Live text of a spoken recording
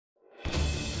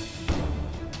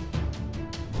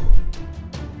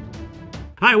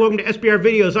Hi, welcome to SBR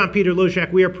Videos. I'm Peter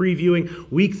Loshak. We are previewing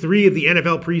Week 3 of the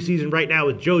NFL preseason right now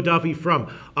with Joe Duffy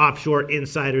from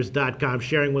OffshoreInsiders.com,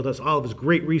 sharing with us all of his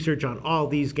great research on all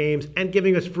these games and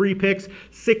giving us free picks,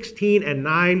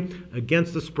 16-9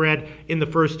 against the spread in the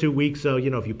first 2 weeks. So,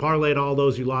 if you parlayed all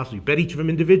those, you lost. You bet each of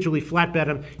them individually, flat bet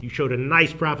them. You showed a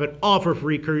nice profit, all for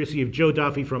free, courtesy of Joe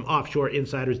Duffy from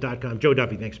OffshoreInsiders.com. Joe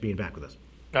Duffy, thanks for being back with us.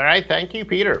 All right, thank you,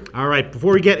 Peter. All right,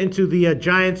 before we get into the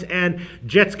Giants and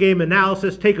Jets game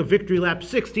analysis, take a victory lap,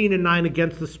 16-9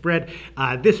 against the spread.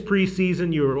 This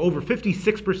preseason, you were over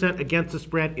 56% against the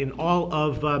spread in all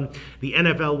of the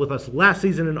NFL with us last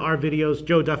season in our videos.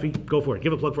 Joe Duffy, go for it.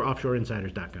 Give a plug for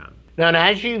OffshoreInsiders.com. Now,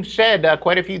 as you've said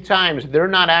quite a few times, they're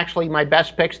not actually my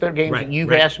best picks. They're games that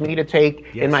you've asked me to take.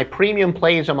 Yes. In my premium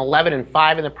plays, I'm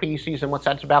 11-5 in the preseason.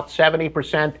 That's about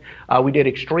 70%. We did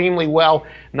extremely well,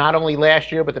 not only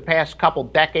last year, but the past couple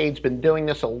decades. Been doing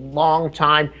this a long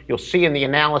time. You'll see in the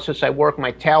analysis I work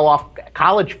my tail off.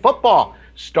 College football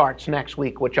starts next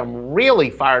week, which I'm really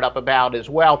fired up about as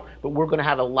well. But we're going to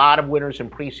have a lot of winners in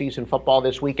preseason football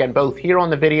this weekend, both here on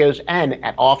the videos and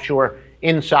at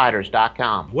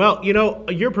OffshoreInsiders.com. Well,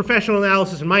 your professional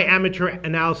analysis and my amateur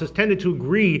analysis tended to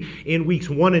agree in weeks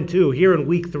 1 and 2. Here in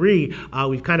week 3,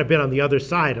 we've kind of been on the other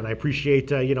side, and I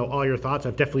appreciate all your thoughts.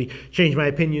 I've definitely changed my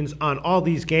opinions on all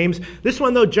these games. This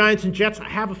one, though, Giants and Jets, I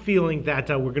have a feeling that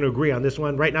we're going to agree on this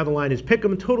one. Right now, the line is pick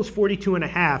 'em. Total's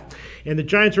 42.5, and the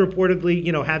Giants are reportedly,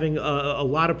 having a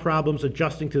lot of problems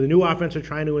adjusting to the new offense they're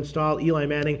trying to install. Eli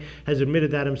Manning has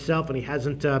admitted that himself, and he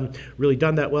hasn't really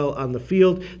done that well on the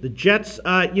field. The Jets,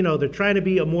 they're trying to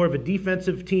be more of a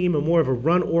defensive team, more of a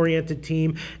run-oriented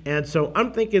team, and so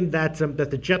I'm thinking that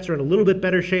the Jets are in a little bit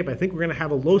better shape. I think we're going to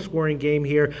have a low-scoring game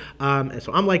here, and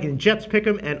so I'm liking Jets pick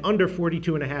 'em and under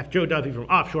 42.5. Joe Duffy from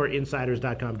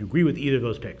OffshoreInsiders.com. Do you agree with either of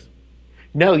those picks?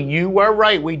 No, you are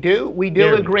right. We do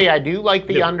agree. I do like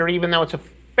the under, even though it's a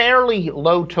fairly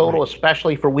low total,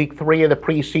 especially for week 3 of the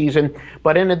preseason.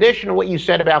 But in addition to what you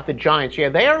said about the Giants,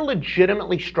 they are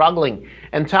legitimately struggling.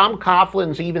 And Tom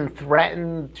Coughlin's even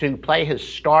threatened to play his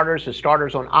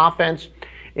starters on offense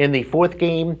in the 4th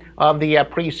game of the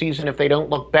preseason if they don't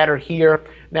look better here.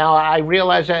 Now, I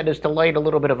realize that has delayed a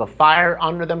little bit of a fire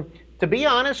under them. To be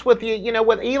honest with you,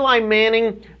 with Eli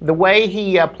Manning, the way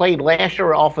he played last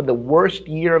year off of the worst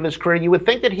year of his career, you would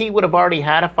think that he would have already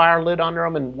had a fire lit under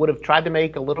him and would have tried to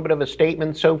make a little bit of a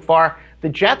statement so far. The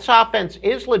Jets offense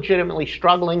is legitimately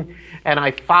struggling, and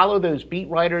I follow those beat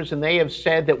writers, and they have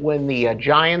said that when the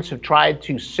Giants have tried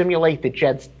to simulate the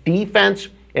Jets defense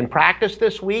in practice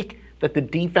this week, that the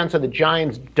defense of the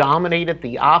Giants dominated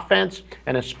the offense,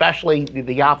 and especially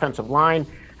the offensive line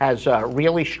has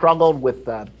really struggled with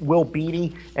Will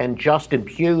Beatty and Justin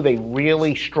Pugh. They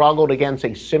really struggled against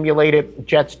a simulated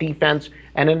Jets defense.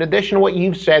 And in addition to what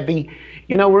you've said,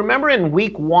 remember in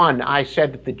week 1, I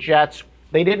said that the Jets,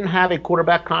 they didn't have a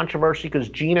quarterback controversy because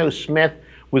Geno Smith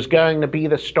was going to be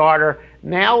the starter.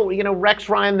 Now, Rex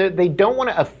Ryan, they don't want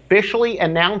to officially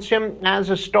announce him as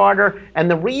a starter.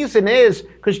 And the reason is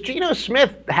because Geno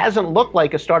Smith hasn't looked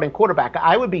like a starting quarterback.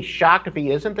 I would be shocked if he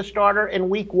isn't the starter in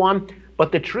week 1.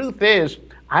 But the truth is,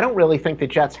 I don't really think the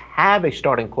Jets have a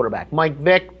starting quarterback. Mike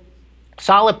Vick,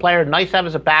 solid player, nice to have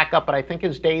as a backup, but I think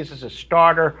his days as a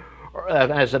starter,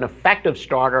 as an effective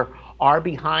starter, are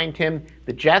behind him.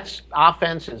 The Jets'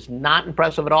 offense is not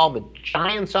impressive at all. The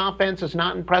Giants' offense is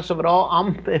not impressive at all.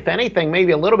 I'm, if anything,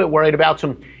 maybe a little bit worried about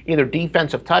some either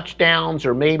defensive touchdowns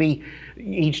or maybe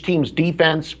each team's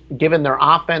defense, given their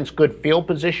offense, good field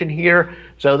position here.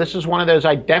 So this is one of those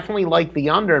I definitely like the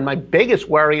under, and my biggest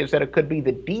worry is that it could be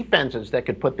the defenses that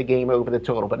could put the game over the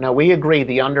total. But no, we agree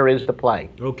the under is the play.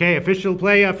 Okay, official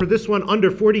play for this one, under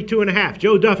 42.5.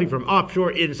 Joe Duffy from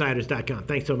OffshoreInsiders.com.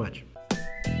 Thanks so much.